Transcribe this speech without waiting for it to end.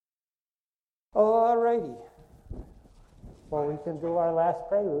All righty. Well, we can do our last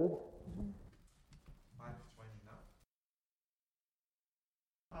prelude. 5:20 now.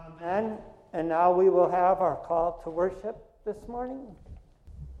 Amen. And now we will have our call to worship this morning.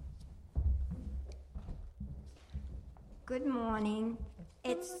 Good morning.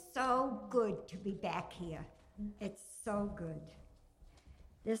 It's so good to be back here. It's so good.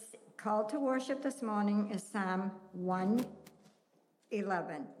 This call to worship this morning is Psalm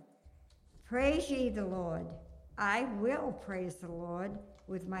 111. Praise ye the Lord. I will praise the Lord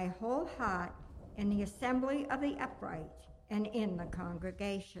with my whole heart in the assembly of the upright and in the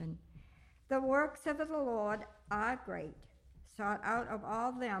congregation. The works of the Lord are great, sought out of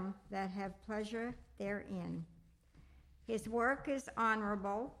all them that have pleasure therein. His work is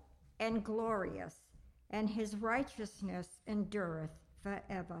honorable and glorious, and his righteousness endureth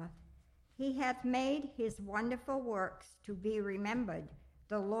forever. He hath made his wonderful works to be remembered.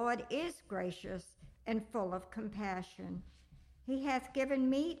 The Lord is gracious and full of compassion. He hath given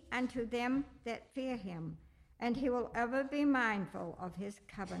meat unto them that fear him, and he will ever be mindful of his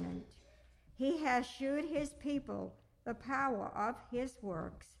covenant. He hath shewed his people the power of his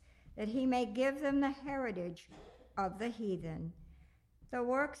works, that he may give them the heritage of the heathen. The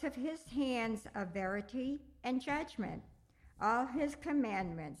works of his hands are verity and judgment. All his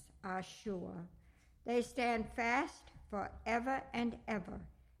commandments are sure. They stand fast forever and ever,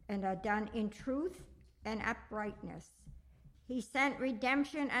 and are done in truth and uprightness. He sent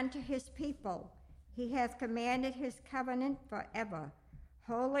redemption unto his people. He hath commanded his covenant forever.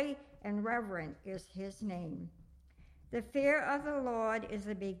 Holy and reverent is his name. The fear of the Lord is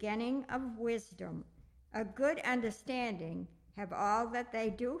the beginning of wisdom. A good understanding have all that they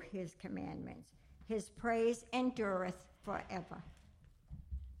do his commandments. His praise endureth forever.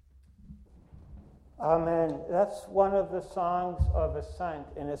 Amen. That's one of the songs of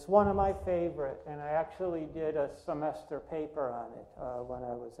ascent, and it's one of my favorite, and I actually did a semester paper on it when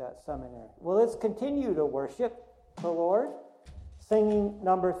I was at seminary. Well, let's continue to worship the Lord, singing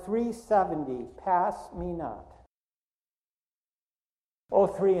number 370, Pass Me Not. Oh,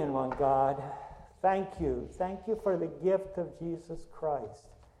 three-in-one God, thank you. Thank you for the gift of Jesus Christ.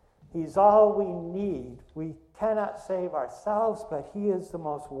 He's all we need. We cannot save ourselves, but he is the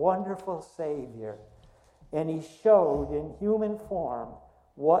most wonderful Savior. And he showed in human form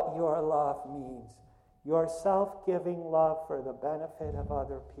what your love means, your self-giving love for the benefit of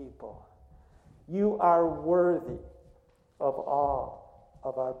other people. You are worthy of all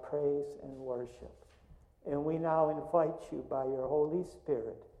of our praise and worship. And we now invite you by your Holy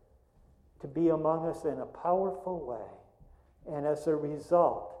Spirit to be among us in a powerful way. And as a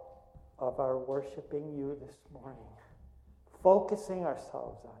result of our worshiping you this morning, focusing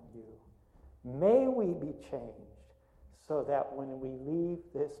ourselves on you, may we be changed so that when we leave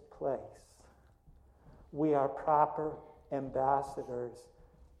this place, we are proper ambassadors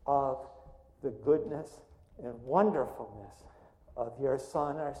of the goodness and wonderfulness of your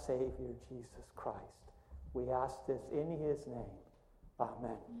Son, our Savior, Jesus Christ. We ask this in his name.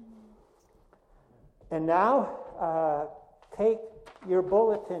 Amen. And now, take your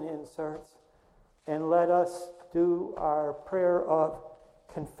bulletin inserts and let us do our prayer of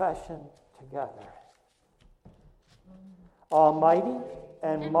confession together. Almighty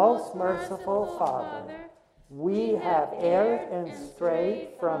and most merciful Father, we have erred and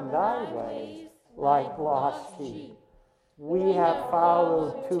strayed from thy ways like lost sheep. We have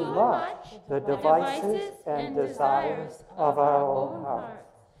followed too much the devices and desires of our own hearts.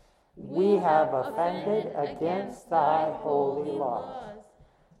 We have offended against thy holy laws.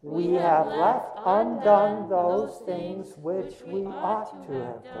 We have left undone those things which we ought to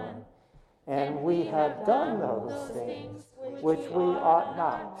have done, and we have done those things which we ought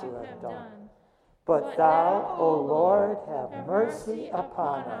not to have done. But thou, O Lord, have mercy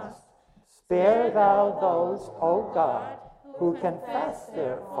upon us. Spare thou those, O God, who confess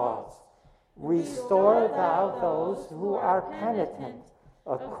their faults. Restore thou those who are penitent,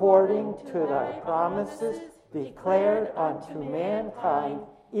 according to thy promises declared unto mankind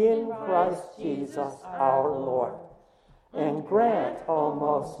in Christ Jesus our Lord. And grant, O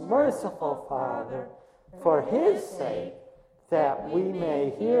most merciful Father, for his sake, that we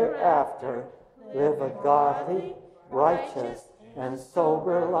may hereafter live a godly, righteous, and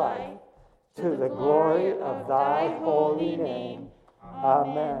sober life, to the glory of thy holy name.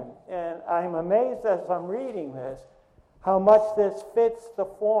 Amen. And I'm amazed as I'm reading this, how much this fits the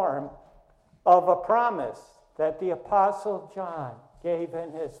form of a promise that the Apostle John gave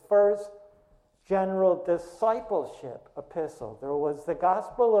in his first general discipleship epistle. There was the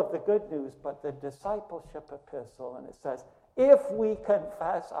gospel of the good news, but the discipleship epistle, and it says, If we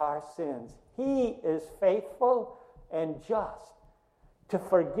confess our sins, he is faithful and just to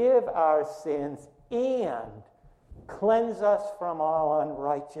forgive our sins and cleanse us from all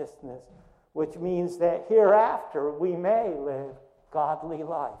unrighteousness, which means that hereafter we may live godly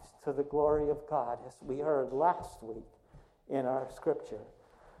lives to the glory of God, as we heard last week in our scripture.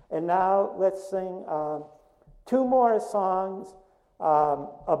 And now let's sing 2 more songs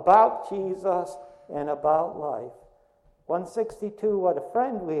about Jesus and about life. 162, What a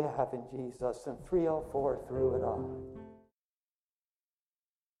Friend We Have in Jesus, and 304, Through It All.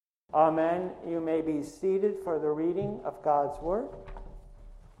 Amen. You may be seated for the reading of God's Word.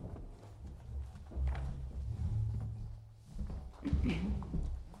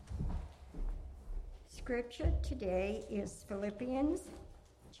 Scripture today is Philippians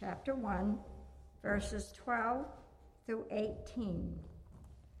chapter 1, verses 12 through 18.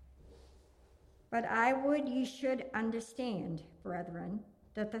 But I would ye should understand, brethren,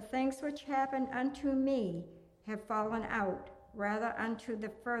 that the things which happened unto me have fallen out rather unto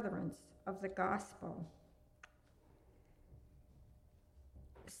the furtherance of the gospel,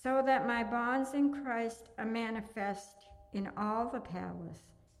 so that my bonds in Christ are manifest in all the palace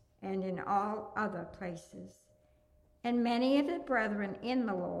and in all other places. And many of the brethren in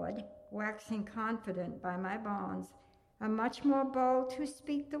the Lord, waxing confident by my bonds, are much more bold to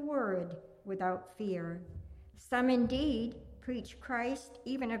speak the word without fear. Some indeed preach Christ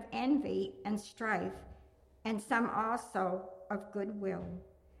even of envy and strife, and some also of goodwill.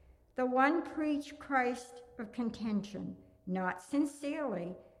 The one preach Christ of contention, not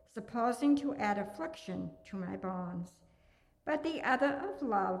sincerely, supposing to add affliction to my bonds, but the other of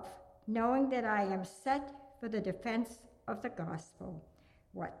love, knowing that I am set for the defense of the gospel.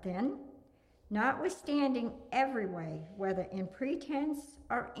 What then? Notwithstanding every way, whether in pretense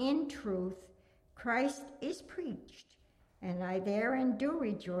or in truth, Christ is preached, and I therein do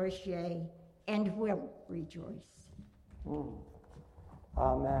rejoice, yea, and will rejoice.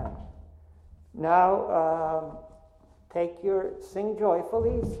 Amen. Now, take your Sing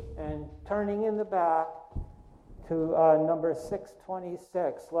Joyfully and turning in the back to number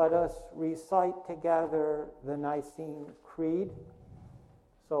 626. Let us recite together the Nicene Creed.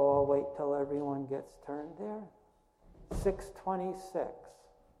 So I'll wait till everyone gets turned there. 626.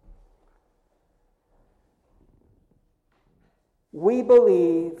 We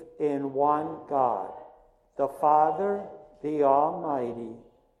believe in one God, the Father, the Almighty,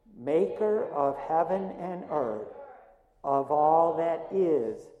 maker of heaven and earth, of all that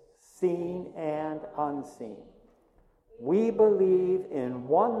is seen and unseen. We believe in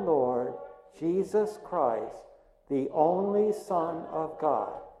one Lord, Jesus Christ, the only Son of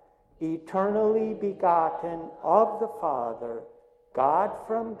God, eternally begotten of the Father, God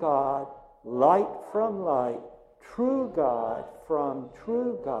from God, light from light, true God from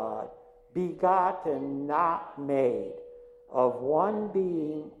true God, begotten, not made, of one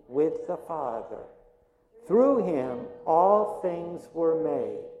being with the Father. Through him all things were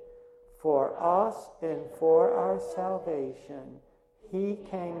made. For us and for our salvation, he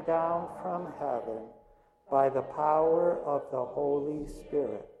came down from heaven by the power of the Holy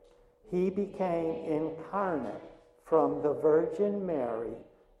Spirit. He became incarnate from the Virgin Mary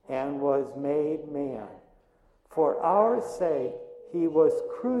and was made man. For our sake, he was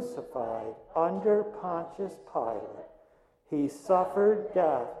crucified under Pontius Pilate. He suffered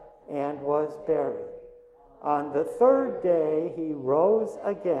death and was buried. On the third day, he rose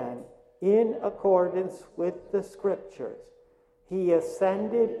again in accordance with the Scriptures. He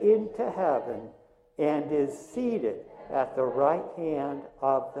ascended into heaven and is seated at the right hand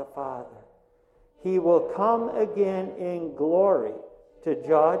of the Father. He will come again in glory to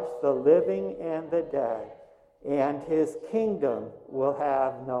judge the living and the dead, and his kingdom will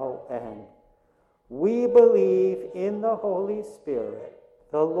have no end. We believe in the Holy Spirit,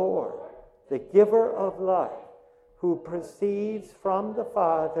 the Lord, the giver of life, who proceeds from the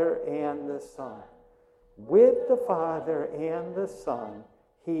Father and the Son. With the Father and the Son,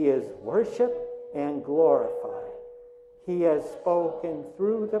 he is worshiped and glorified. He has spoken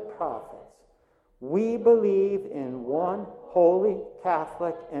through the prophets. We believe in one holy,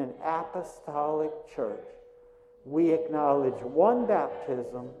 Catholic, and apostolic church. We acknowledge one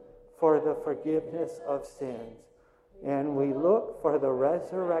baptism for the forgiveness of sins, and we look for the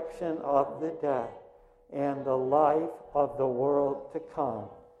resurrection of the dead and the life of the world to come.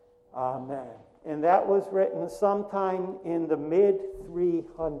 Amen. And that was written sometime in the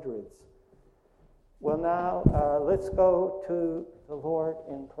mid-300s. Well, now let's go to the Lord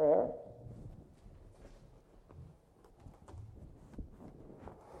in prayer.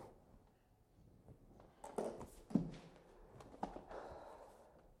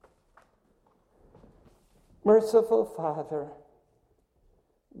 Merciful Father,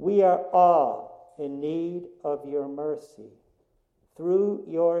 we are all in need of your mercy through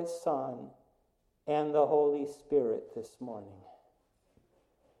your Son and the Holy Spirit this morning.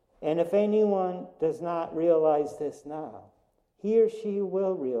 And if anyone does not realize this now, he or she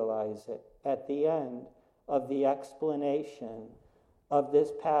will realize it at the end of the explanation of this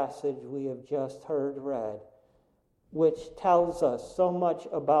passage we have just heard read, which tells us so much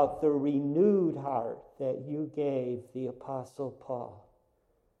about the renewed heart that you gave the Apostle Paul.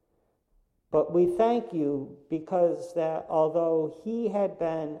 But we thank you because that although he had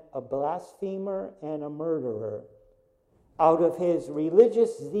been a blasphemer and a murderer, out of his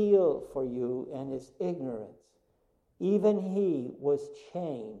religious zeal for you and his ignorance, even he was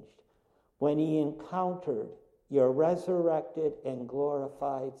changed when he encountered your resurrected and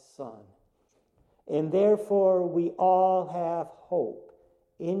glorified Son. And therefore we all have hope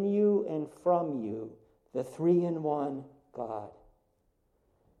in you and from you, the three-in-one God.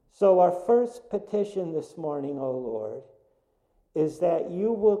 So our first petition this morning, O Lord, is that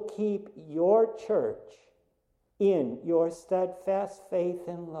you will keep your church in your steadfast faith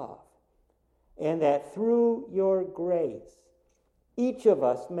and love, and that through your grace, each of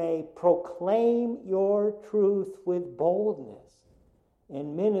us may proclaim your truth with boldness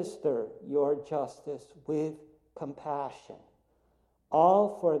and minister your justice with compassion,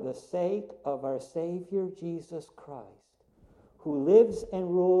 all for the sake of our Savior Jesus Christ, who lives and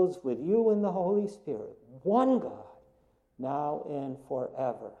rules with you in the Holy Spirit, one God, now and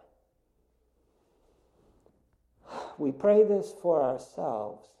forever. We pray this for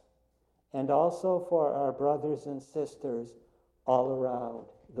ourselves and also for our brothers and sisters all around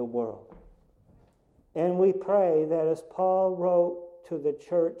the world. And we pray that as Paul wrote to the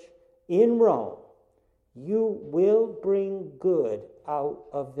church in Rome, you will bring good out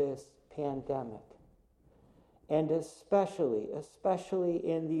of this pandemic. And especially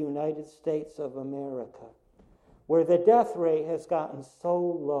in the United States of America, where the death rate has gotten so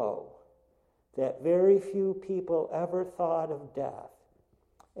low that very few people ever thought of death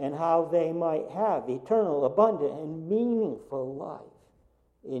and how they might have eternal, abundant, and meaningful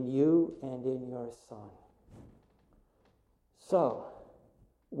life in you and in your Son. So,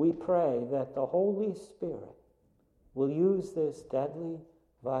 we pray that the Holy Spirit will use this deadly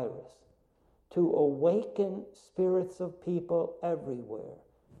virus to awaken spirits of people everywhere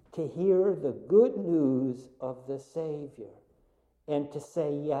to hear the good news of the Savior and to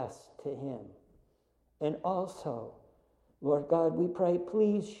say yes to him. And also, Lord God, we pray,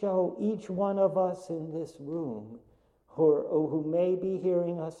 please show each one of us in this room who may be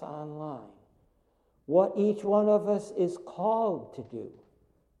hearing us online what each one of us is called to do,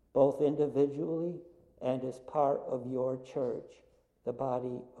 both individually and as part of your church, the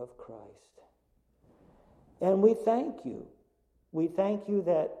body of Christ. And we thank you. We thank you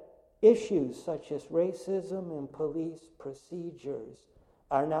that issues such as racism and police procedures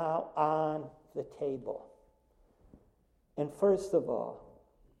are now on the table. And first of all,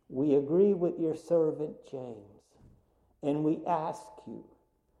 we agree with your servant James, and we ask you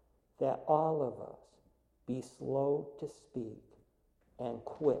that all of us be slow to speak and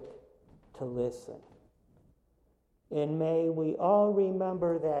quick to listen. And may we all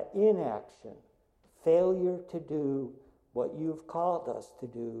remember that inaction, failure to do what you've called us to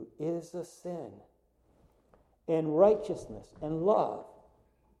do, is a sin. And righteousness and love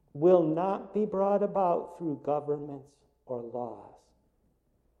will not be brought about through governments or laws.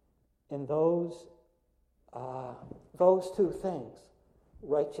 And those two things,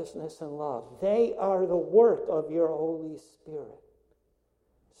 righteousness and love, they are the work of your Holy Spirit.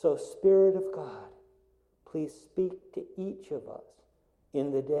 So, Spirit of God, please speak to each of us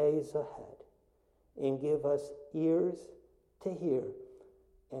in the days ahead and give us ears to hear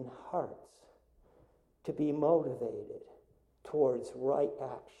and hearts to be motivated towards right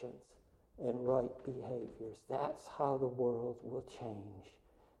actions and right behaviors. That's how the world will change.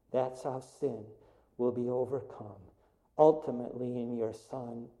 That's how sin will be overcome, ultimately in your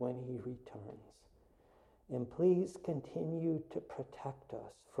Son when he returns. And please continue to protect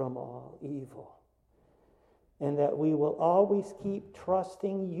us from all evil, and that we will always keep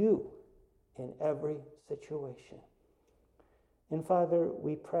trusting you in every situation. And Father,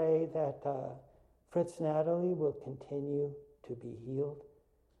 we pray that Fritz Natalie will continue to be healed.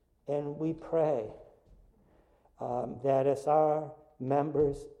 And we pray that as our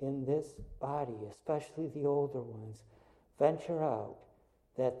members in this body, especially the older ones, venture out,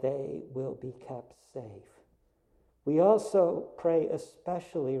 that they will be kept safe. We also pray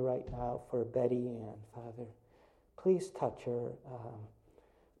especially right now for Betty Ann, Father. Please touch her.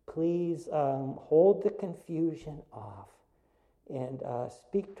 please hold the confusion off and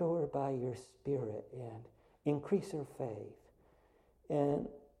speak to her by your Spirit and increase her faith. And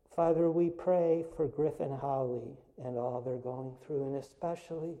Father, we pray for Griff and Holly and all they're going through, and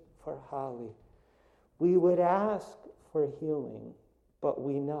especially for Holly. We would ask for healing, but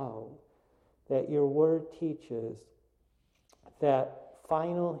we know that your word teaches that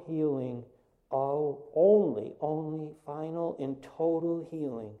final healing, only final and total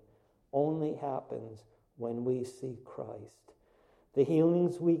healing only happens when we see Christ. The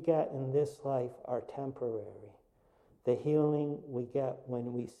healings we get in this life are temporary. The healing we get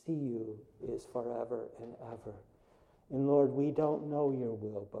when we see you is forever and ever. And Lord, we don't know your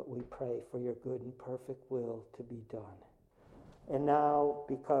will, but we pray for your good and perfect will to be done. And now,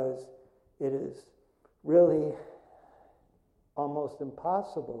 because it is really almost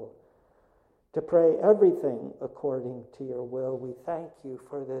impossible to pray everything according to your will, we thank you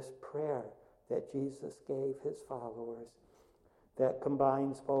for this prayer that Jesus gave his followers that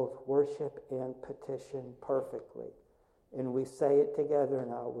combines both worship and petition perfectly. And we say it together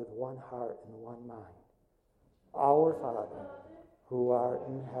now with one heart and one mind. Our Father, who art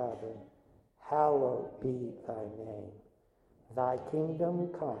in heaven, hallowed be thy name. Thy kingdom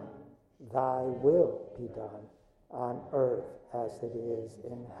come, thy will be done, on earth as it is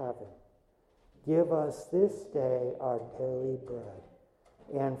in heaven. Give us this day our daily bread,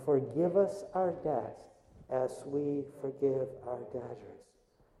 and forgive us our debts as we forgive our debtors.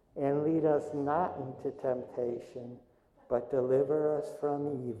 And lead us not into temptation, but deliver us from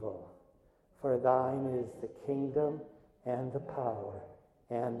evil. For thine is the kingdom and the power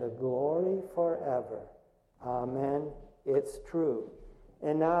and the glory forever. Amen. It's true.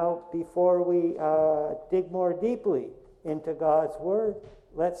 And now, before we dig more deeply into God's word,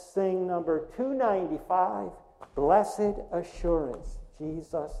 let's sing number 295, Blessed Assurance,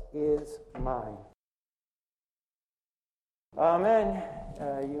 Jesus is mine. Amen.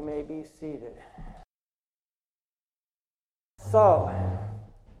 You may be seated. So,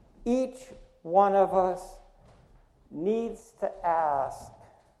 each one of us needs to ask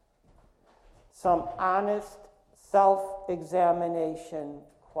some honest self-examination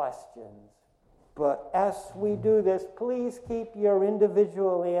questions. But as we do this, please keep your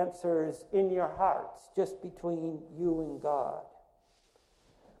individual answers in your hearts, just between you and God.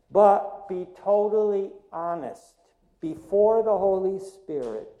 But be totally honest before the Holy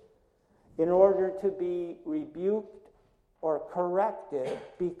Spirit in order to be rebuked or corrected,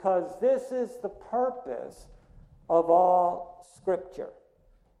 because this is the purpose of all Scripture.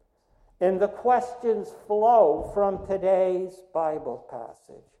 And the questions flow from today's Bible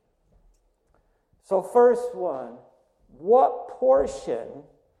passage. So first one, what portion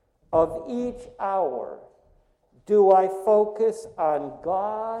of each hour do I focus on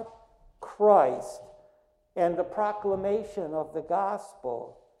God, Christ, and the proclamation of the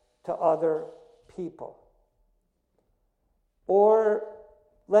gospel to other people? Or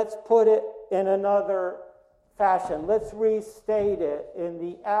let's put it in another fashion. Let's restate it. In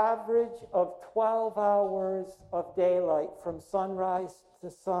the average of 12 hours of daylight from sunrise to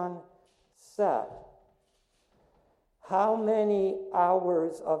sunset, how many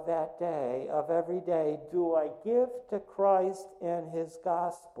hours of that day, of every day, do I give to Christ and his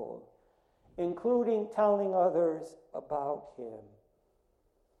gospel, including telling others about him?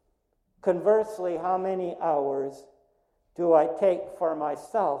 Conversely, how many hours do I take for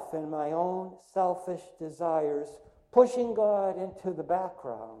myself and my own selfish desires, pushing God into the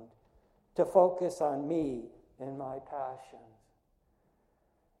background to focus on me and my passions?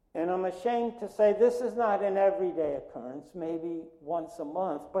 And I'm ashamed to say this is not an everyday occurrence, maybe once a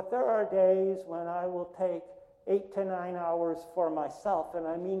month, but there are days when I will take 8 to 9 hours for myself, and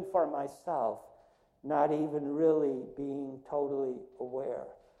I mean for myself, not even really being totally aware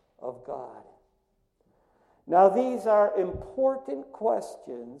of God. Now, these are important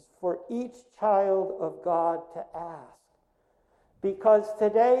questions for each child of God to ask, because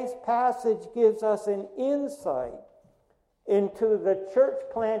today's passage gives us an insight into the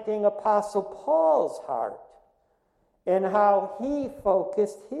church-planting Apostle Paul's heart and how he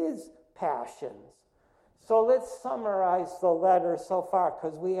focused his passions. So let's summarize the letter so far,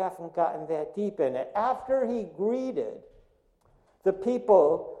 because we haven't gotten that deep in it. After he greeted the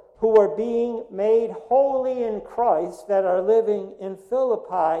people who are being made holy in Christ that are living in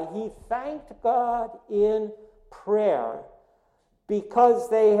Philippi, he thanked God in prayer because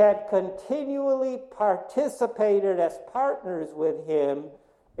they had continually participated as partners with him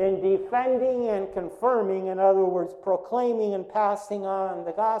in defending and confirming, in other words, proclaiming and passing on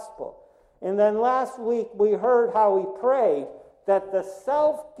the gospel. And then last week we heard how he prayed that the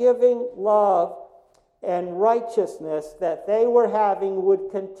self-giving love and righteousness that they were having would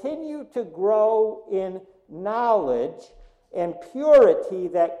continue to grow in knowledge and purity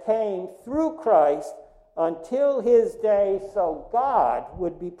that came through Christ until his day, so God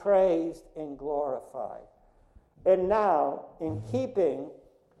would be praised and glorified. And now, in keeping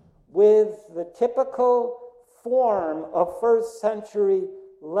with the typical form of first century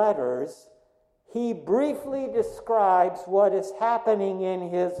letters, he briefly describes what is happening in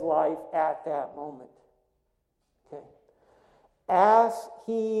his life at that moment. Okay. As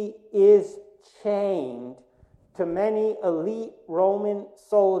he is chained to many elite Roman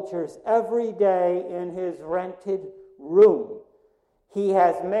soldiers every day in his rented room, he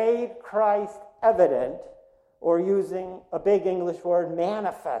has made Christ evident, or using a big English word,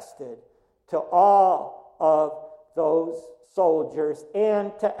 manifested, to all of those soldiers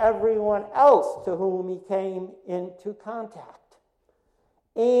and to everyone else to whom he came into contact.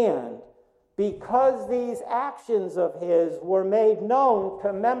 And because these actions of his were made known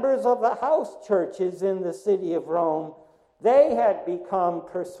to members of the house churches in the city of Rome, they had become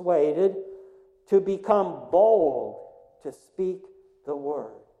persuaded to become bold to speak the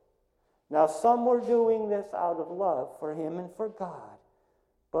word. Now, some were doing this out of love for him and for God,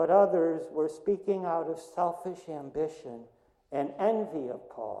 but others were speaking out of selfish ambition and envy of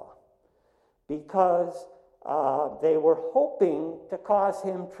Paul, because they were hoping to cause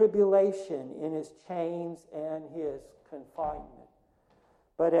him tribulation in his chains and his confinement.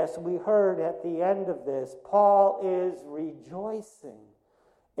 But as we heard at the end of this, Paul is rejoicing,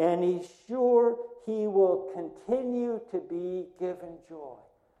 and he's sure he will continue to be given joy.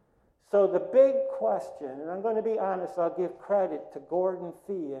 So the big question, and I'm going to be honest, I'll give credit to Gordon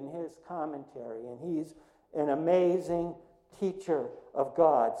Fee in his commentary, and he's an amazing teacher of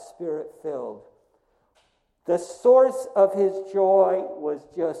God, Spirit-filled. The source of his joy was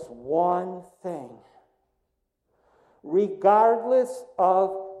just one thing. Regardless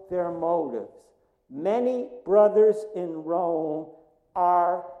of their motives, many brothers in Rome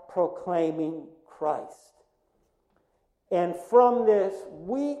are proclaiming Christ. And from this,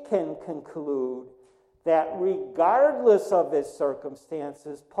 we can conclude that regardless of his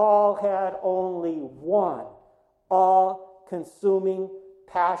circumstances, Paul had only one all-consuming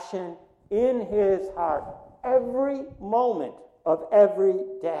passion in his heart every moment of every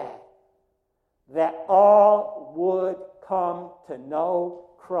day, that all would come to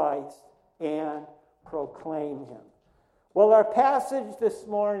know Christ and proclaim him. Well, our passage this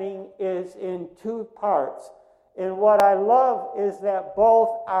morning is in two parts. And what I love is that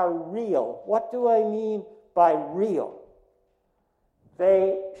both are real. What do I mean by real?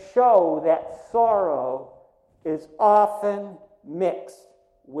 They show that sorrow is often mixed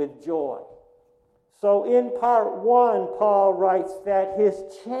with joy. So in part one, Paul writes that his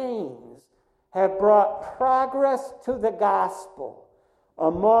chains have brought progress to the gospel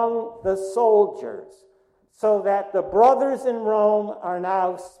among the soldiers, so that the brothers in Rome are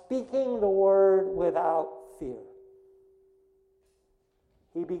now speaking the word without fear.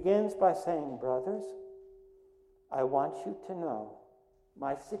 He begins by saying, brothers, I want you to know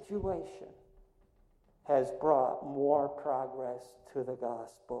my situation has brought more progress to the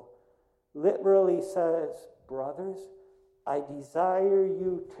gospel. Literally says, brothers, I desire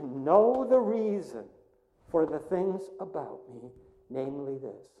you to know the reason for the things about me, namely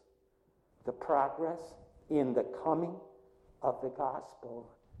this, the progress in the coming of the gospel.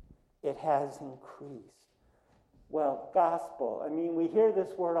 It has increased. Well, gospel, we hear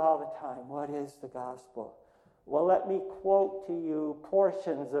this word all the time. What is the gospel? Well, let me quote to you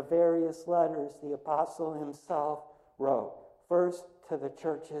portions of various letters the apostle himself wrote. First, to the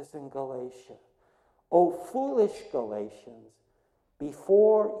churches in Galatia. O foolish Galatians,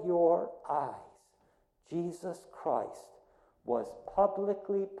 before your eyes, Jesus Christ was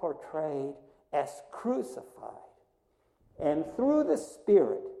publicly portrayed as crucified, and through the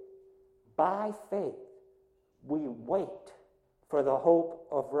Spirit, by faith, we wait for the hope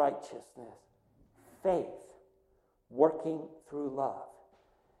of righteousness. Faith working through love.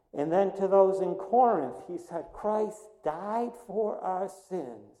 And then to those in Corinth, he said, Christ died for our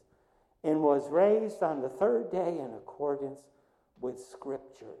sins and was raised on the third day in accordance with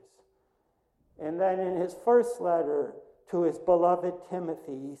Scriptures. And then in his first letter to his beloved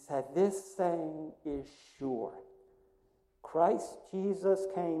Timothy, he said, this saying is sure. Christ Jesus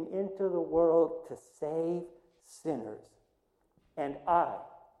came into the world to save sinners, and I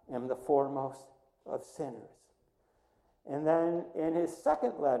am the foremost of sinners. And then in his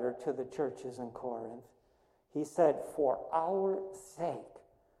second letter to the churches in Corinth, he said, for our sake,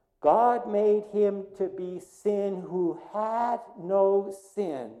 God made him to be sin who had no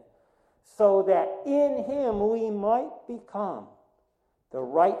sin, so that in him we might become the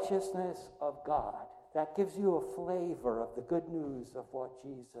righteousness of God. That gives you a flavor of the good news of what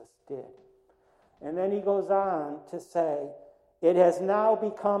Jesus did. And then he goes on to say, it has now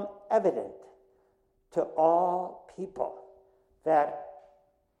become evident to all people that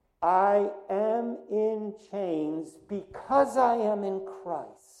I am in chains because I am in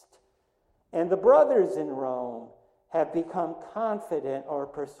Christ. And the brothers in Rome have become confident or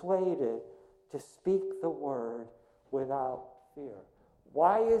persuaded to speak the word without fear.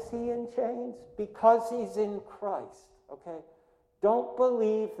 Why is he in chains? Because he's in Christ, okay? Don't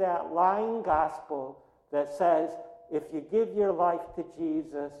believe that lying gospel that says if you give your life to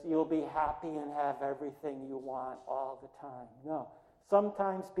Jesus, you'll be happy and have everything you want all the time. No.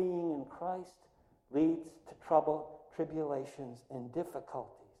 Sometimes being in Christ leads to trouble, tribulations, and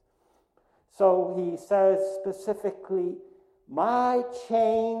difficulties. So he says specifically, my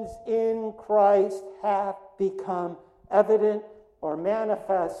chains in Christ have become evident or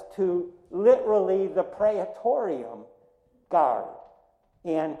manifest to literally the praetorium guard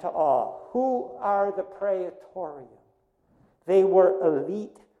and to all. Who are the praetorium? They were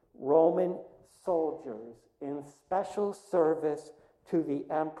elite Roman soldiers in special service to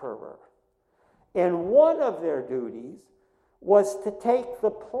the emperor. And one of their duties was to take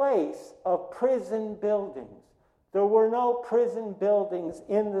the place of prison buildings. There were no prison buildings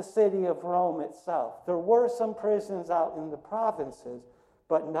in the city of Rome itself. There were some prisons out in the provinces,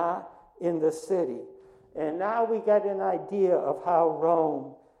 but not in the city. And now we get an idea of how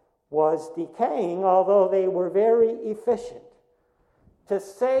Rome was decaying, although they were very efficient. To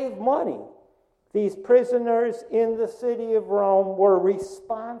save money, these prisoners in the city of Rome were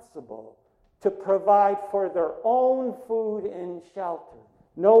responsible to provide for their own food and shelter.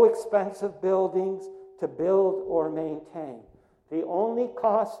 No expensive buildings to build or maintain. The only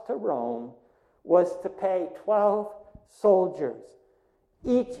cost to Rome was to pay 12 soldiers.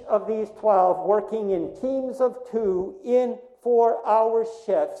 Each of these 12 working in teams of 2 in 4-hour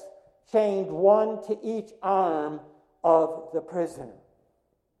shifts, chained one to each arm of the prisoner.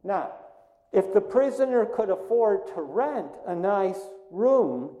 Now, if the prisoner could afford to rent a nice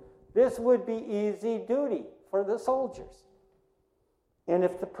room, this would be easy duty for the soldiers. And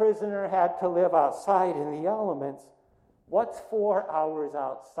if the prisoner had to live outside in the elements, what's 4 hours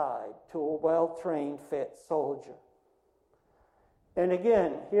outside to a well-trained, fit soldier? And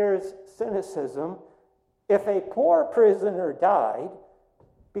again, here's cynicism. If a poor prisoner died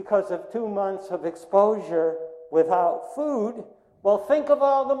because of 2 months of exposure without food, well, think of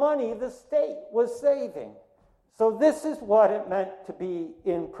all the money the state was saving. So this is what it meant to be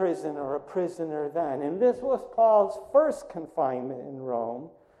in prison or a prisoner then. And this was Paul's first confinement in Rome.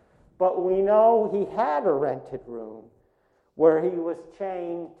 But we know he had a rented room where he was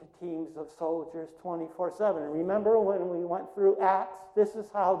chained to teams of soldiers 24/7. Remember when we went through Acts? This is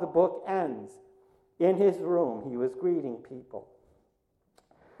how the book ends. In his room, he was greeting people.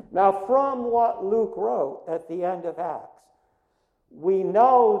 Now, from what Luke wrote at the end of Acts, we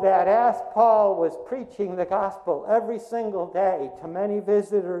know that as Paul was preaching the gospel every single day to many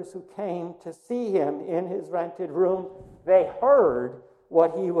visitors who came to see him in his rented room, they heard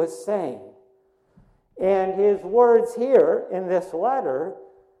what he was saying. And his words here in this letter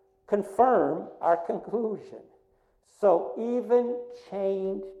confirm our conclusion. So even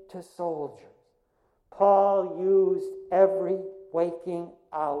chained to soldiers, Paul used every waking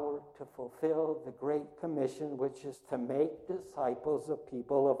hour to fulfill the Great Commission, which is to make disciples of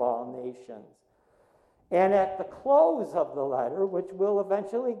people of all nations. And at the close of the letter, which we'll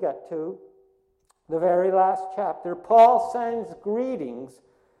eventually get to, the very last chapter, Paul sends greetings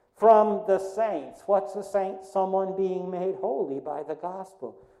from the saints. What's a saint? Someone being made holy by the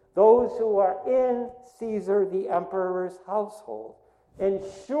gospel. Those who are in Caesar the emperor's household. And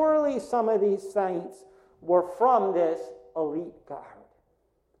surely some of these saints were from this elite guard.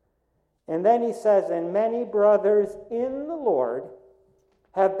 And then he says, and many brothers in the Lord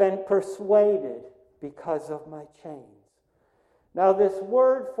have been persuaded because of my chains. Now this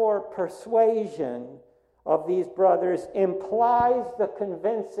word for persuasion of these brothers implies the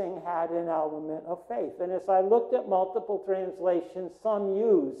convincing had an element of faith. And as I looked at multiple translations, some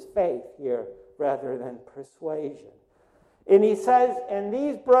use faith here rather than persuasion. And he says, and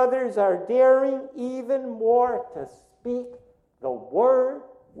these brothers are daring even more to speak the word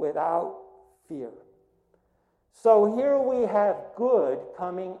without fear. So here we have good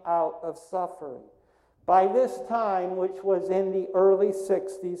coming out of suffering. By this time, which was in the early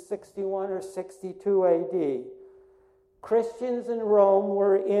 60s, 61 or 62 AD, Christians in Rome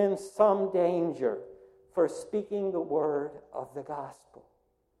were in some danger for speaking the word of the gospel.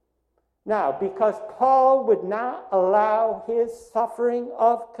 Now, because Paul would not allow his suffering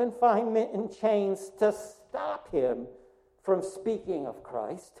of confinement in chains to stop him from speaking of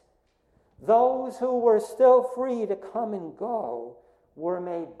Christ, those who were still free to come and go were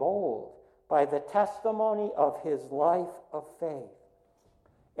made bold by the testimony of his life of faith.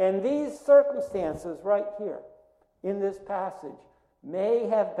 And these circumstances right here in this passage may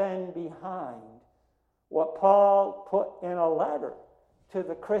have been behind what Paul put in a letter to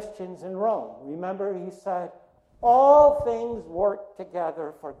the Christians in Rome. Remember, he said, all things work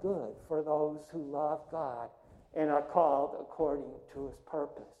together for good for those who love God and are called according to his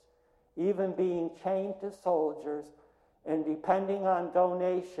purpose. Even being chained to soldiers and depending on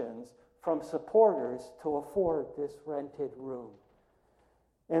donations from supporters to afford this rented room.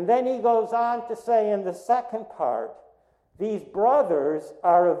 And then he goes on to say in the second part, these brothers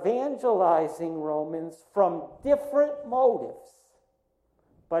are evangelizing Romans from different motives.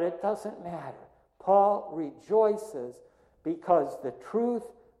 But it doesn't matter. Paul rejoices because the truth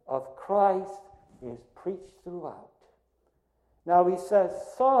of Christ is preached throughout. Now he says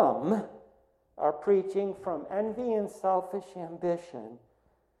some are preaching from envy and selfish ambition,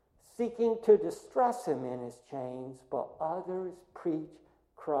 seeking to distress him in his chains, but others preach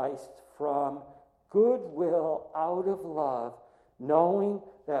Christ from goodwill out of love, knowing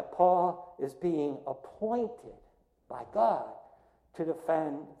that Paul is being appointed by God to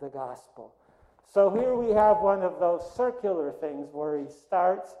defend the gospel. So here we have one of those circular things where he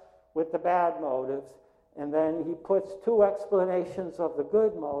starts with the bad motives, and then he puts two explanations of the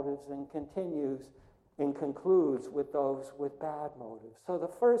good motives and continues and concludes with those with bad motives. So the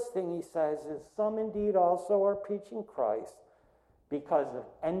first thing he says is, some indeed also are preaching Christ because of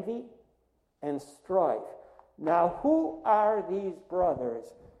envy and strife. Now, who are these brothers?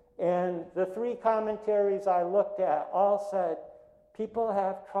 And the three commentaries I looked at all said, people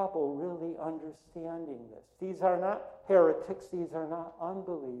have trouble really understanding this. These are not heretics. These are not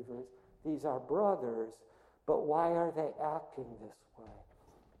unbelievers. These are brothers. But why are they acting this way?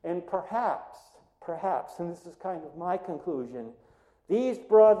 And perhaps, and this is kind of my conclusion, these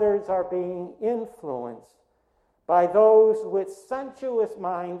brothers are being influenced by those with sensuous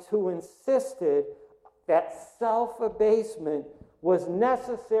minds who insisted that self-abasement was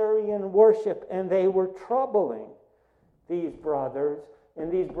necessary in worship, and they were troubling these brothers,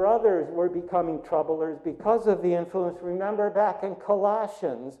 and these brothers were becoming troublers because of the influence. Remember back in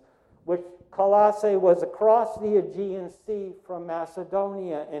Colossians, which Colossae was across the Aegean Sea from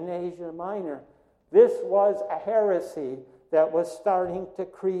Macedonia in Asia Minor. This was a heresy that was starting to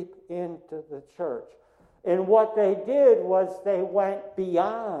creep into the church. And what they did was they went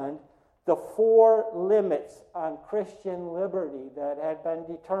beyond the four limits on Christian liberty that had been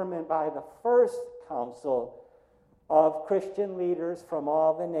determined by the first council of Christian leaders from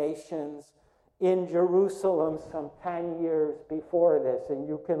all the nations in Jerusalem some 10 years before this. And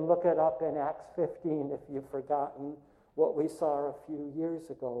you can look it up in Acts 15 if you've forgotten what we saw a few years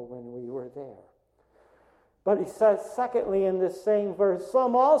ago when we were there. But he says, secondly, in this same verse,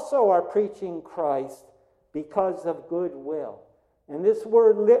 some also are preaching Christ because of goodwill. And this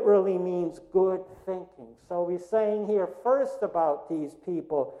word literally means good thinking. So he's saying here first about these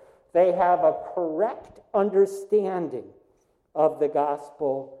people, they have a correct understanding of the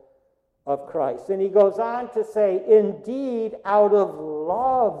gospel of Christ. And he goes on to say, indeed, out of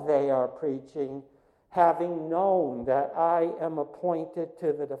love they are preaching, having known that I am appointed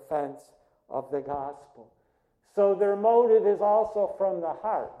to the defense of the gospel. So their motive is also from the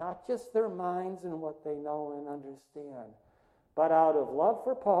heart, not just their minds and what they know and understand, but out of love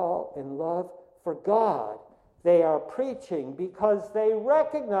for Paul and love for God, they are preaching because they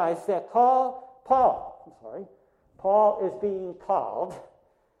recognize that Paul is being called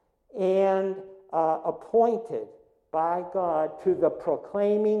and appointed by God to the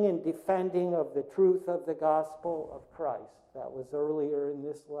proclaiming and defending of the truth of the gospel of Christ. That was earlier in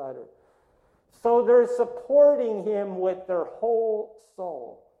this letter. So they're supporting him with their whole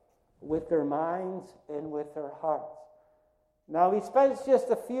soul, with their minds and with their hearts. Now he spends just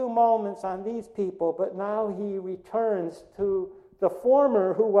a few moments on these people, but now he returns to the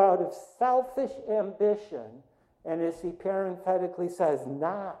former who out of selfish ambition, and as he parenthetically says,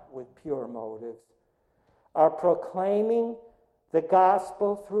 not with pure motives, are proclaiming the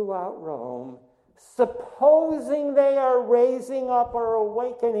gospel throughout Rome, supposing they are raising up or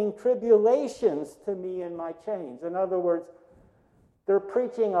awakening tribulations to me in my chains. In other words, they're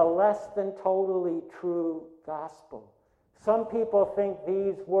preaching a less than totally true gospel, Some people think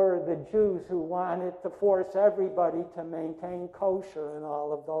these were the Jews who wanted to force everybody to maintain kosher and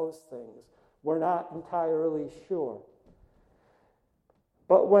all of those things. We're not entirely sure.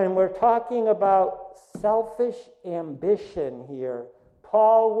 But when we're talking about selfish ambition here,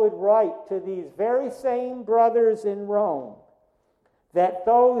 Paul would write to these very same brothers in Rome that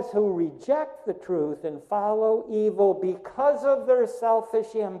those who reject the truth and follow evil because of their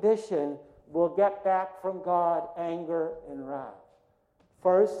selfish ambition will get back from God anger and wrath.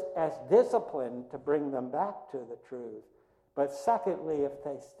 First, as discipline to bring them back to the truth. But secondly, if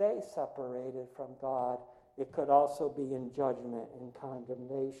they stay separated from God, it could also be in judgment and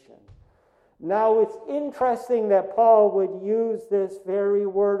condemnation. Now, it's interesting that Paul would use this very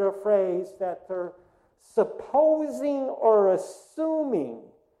word or phrase that they're supposing or assuming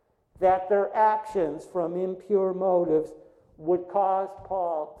that their actions from impure motives would cause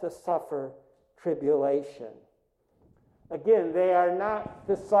Paul to suffer tribulation. Again, they are not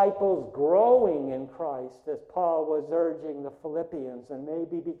disciples growing in Christ, as Paul was urging the Philippians, and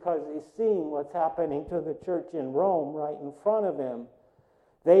maybe because he's seeing what's happening to the church in Rome right in front of him.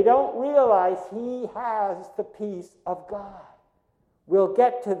 They don't realize he has the peace of God. We'll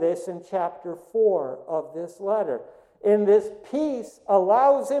get to this in chapter 4 of this letter. And this peace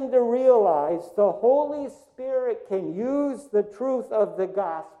allows him to realize the Holy Spirit can use the truth of the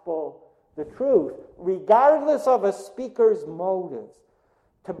gospel, the truth, regardless of a speaker's motives,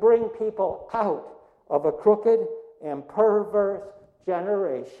 to bring people out of a crooked and perverse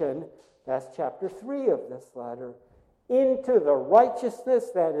generation, that's chapter 3 of this letter, into the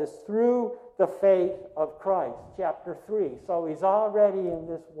righteousness that is through the faith of Christ, chapter 3. So he's already in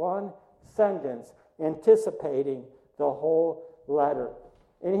this one sentence anticipating the whole letter.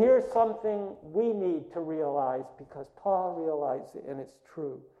 And here's something we need to realize, because Paul realized it, and it's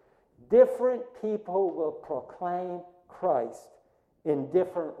true. Different people will proclaim Christ in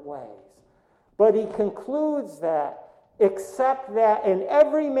different ways. But he concludes that, except that in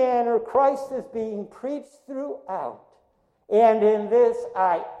every manner Christ is being preached throughout, and in this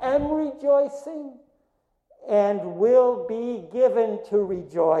I am rejoicing and will be given to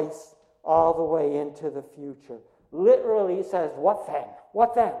rejoice all the way into the future. Literally, he says, what then?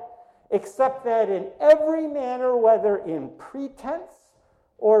 What then? Except that in every manner, whether in pretense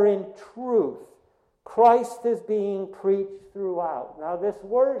or in truth, Christ is being preached throughout. Now, this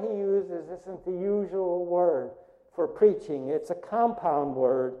word he uses isn't the usual word for preaching. It's a compound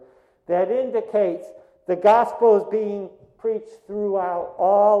word that indicates the gospel is being preached throughout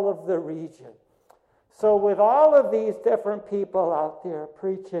all of the region. So with all of these different people out there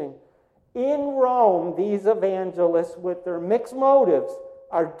preaching, in Rome, these evangelists with their mixed motives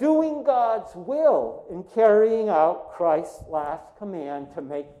are doing God's will in carrying out Christ's last command to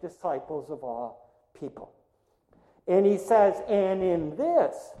make disciples of all people. And he says, and in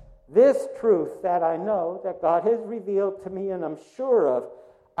this truth that I know, that God has revealed to me and I'm sure of,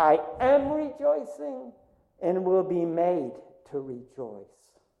 I am rejoicing and will be made to rejoice.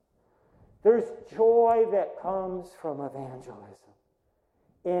 There's joy that comes from evangelism.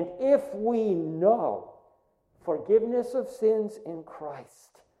 And if we know forgiveness of sins in Christ,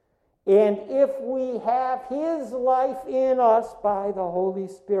 and if we have his life in us by the Holy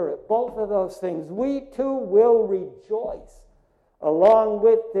Spirit, both of those things, we too will rejoice along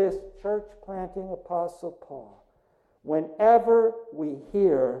with this church-planting apostle Paul whenever we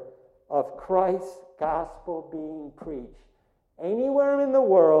hear of Christ's gospel being preached anywhere in the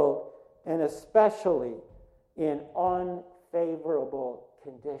world, and especially in unfavorable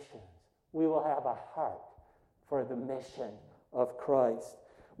conditions. We will have a heart for the mission of Christ.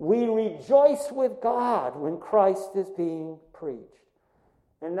 We rejoice with God when Christ is being preached.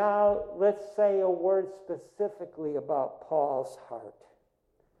 And now let's say a word specifically about Paul's heart.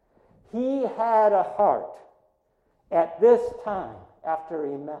 He had a heart at this time, after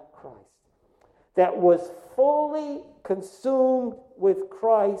he met Christ, that was fully consumed with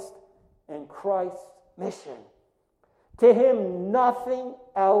Christ and Christ's mission. To him, nothing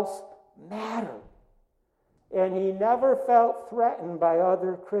else mattered. And he never felt threatened by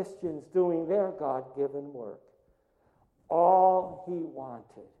other Christians doing their God-given work. All he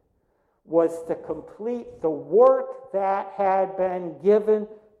wanted was to complete the work that had been given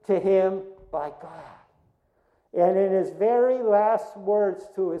to him by God. And in his very last words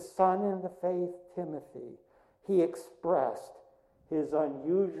to his son in the faith, Timothy, he expressed his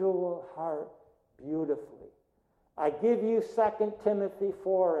unusual heart beautifully. I give you 2 Timothy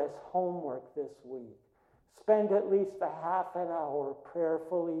 4 as homework this week. Spend at least a half an hour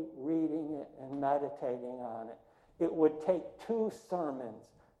prayerfully reading it and meditating on it. It would take 2 sermons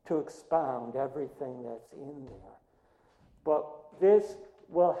to expound everything that's in there. But this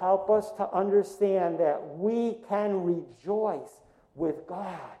will help us to understand that we can rejoice with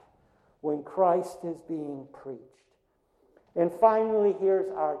God when Christ is being preached. And finally, here's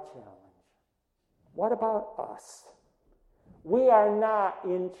our challenge. What about us? We are not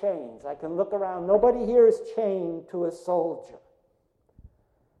in chains. I can look around. Nobody here is chained to a soldier.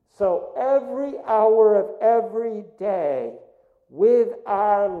 So every hour of every day with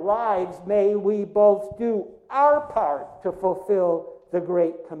our lives, may we both do our part to fulfill the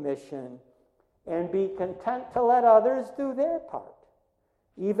Great Commission and be content to let others do their part,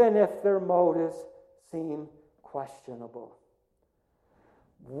 even if their motives seem questionable.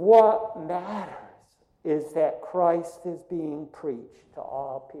 What matters is that Christ is being preached to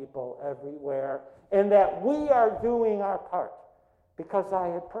all people everywhere, and that we are doing our part. Because I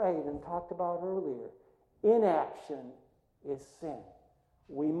had prayed and talked about earlier, inaction is sin.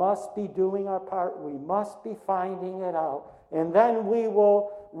 We must be doing our part. We must be finding it out. And then we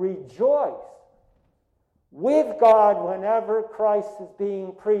will rejoice with God whenever Christ is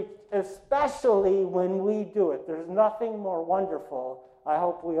being preached, especially when we do it. There's nothing more wonderful. I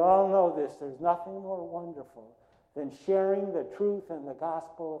hope we all know this. There's nothing more wonderful than sharing the truth and the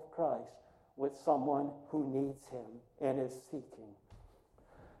gospel of Christ with someone who needs him and is seeking.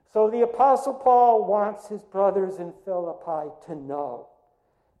 So the Apostle Paul wants his brothers in Philippi to know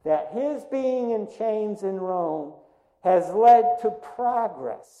that his being in chains in Rome has led to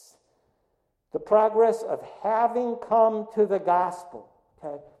progress. The progress of having come to the gospel.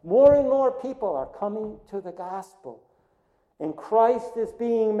 Okay? More and more people are coming to the gospel. And Christ is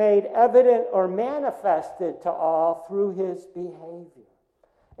being made evident or manifested to all through his behavior.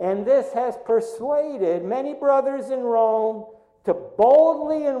 And this has persuaded many brothers in Rome to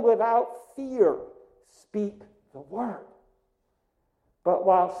boldly and without fear speak the word. But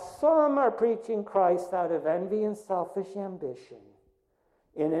while some are preaching Christ out of envy and selfish ambition,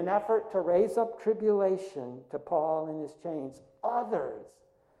 in an effort to raise up tribulation to Paul in his chains, others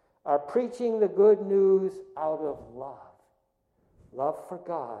are preaching the good news out of love. Love for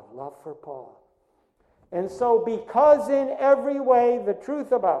God, love for Paul. And so because in every way the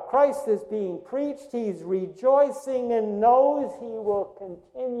truth about Christ is being preached, he's rejoicing and knows he will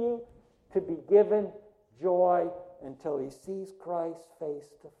continue to be given joy until he sees Christ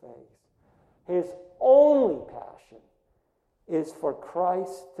face to face. His only passion is for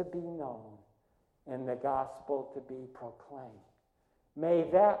Christ to be known and the gospel to be proclaimed. May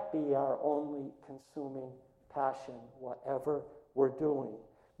that be our only consuming passion, whatever we're doing.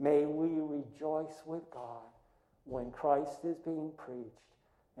 May we rejoice with God when Christ is being preached,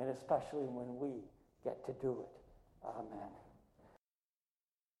 and especially when we get to do it. Amen.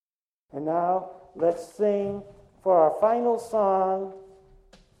 And now let's sing for our final song.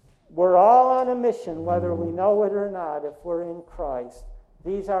 We're all on a mission, whether we know it or not, if we're in Christ.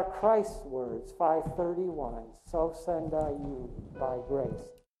 These are Christ's words, 531. So send I you by grace.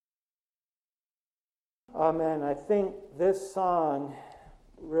 Amen. I think this song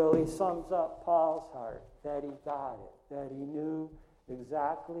really sums up Paul's heart, that he got it, that he knew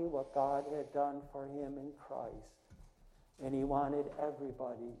exactly what God had done for him in Christ. And he wanted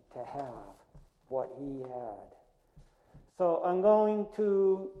everybody to have what he had. So I'm going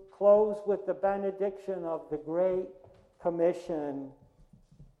to close with the benediction of the Great Commission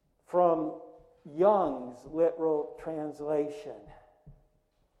from Young's literal translation.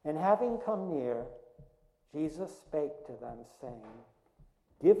 And having come near, Jesus spake to them, saying,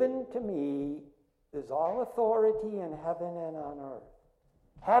 Given to me is all authority in heaven and on earth.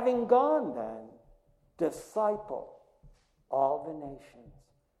 Having gone then, disciple all the nations,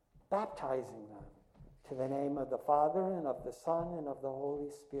 baptizing them to the name of the Father and of the Son and of the Holy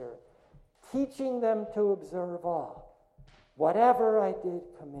Spirit, teaching them to observe all, whatever I did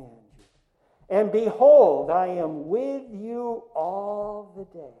command you. And behold, I am with you all the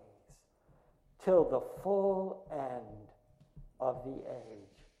days, till the full end of the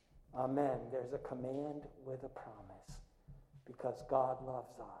age. Amen. There's a command with a promise. Because God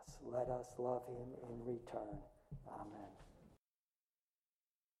loves us, let us love him in return. Amen.